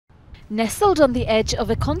Nestled on the edge of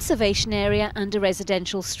a conservation area and a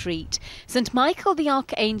residential street, St Michael the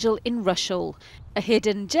Archangel in Rushall, a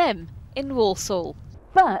hidden gem in Walsall.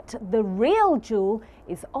 But the real jewel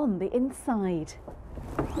is on the inside.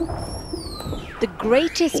 The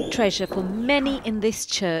greatest treasure for many in this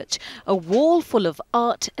church, a wall full of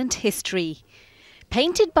art and history.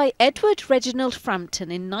 Painted by E Reginald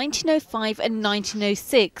Frampton in 1905 and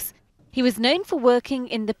 1906, he was known for working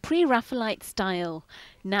in the Pre-Raphaelite style.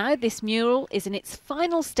 Now this mural is in its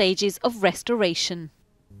final stages of restoration.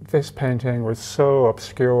 This painting was so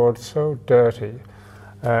obscured, so dirty.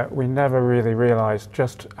 We never really realised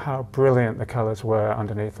just how brilliant the colours were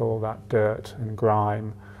underneath all that dirt and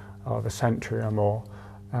grime of a century or more.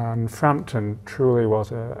 And Frampton truly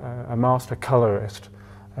was a master colourist,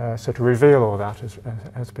 so to reveal all that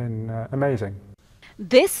has been amazing.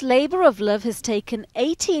 This labour of love has taken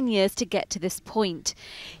 18 years to get to this point.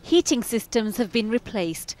 Heating systems have been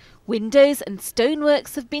replaced, windows and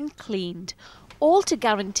stoneworks have been cleaned, all to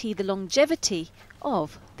guarantee the longevity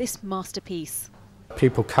of this masterpiece.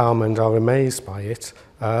 People come and are amazed by it,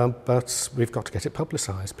 but we've got to get it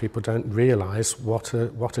publicised. People don't realise what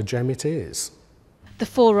a gem it is. The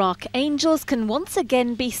four archangels can once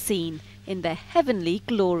again be seen in their heavenly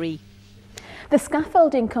glory. The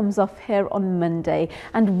scaffolding comes off here on Monday,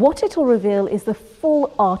 and what it'll reveal is the full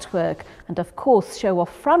artwork and of course show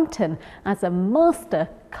off Frampton as a master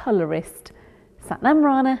colourist. Satnam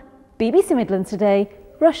Rana, BBC Midlands Today,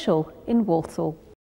 Rushall in Walsall.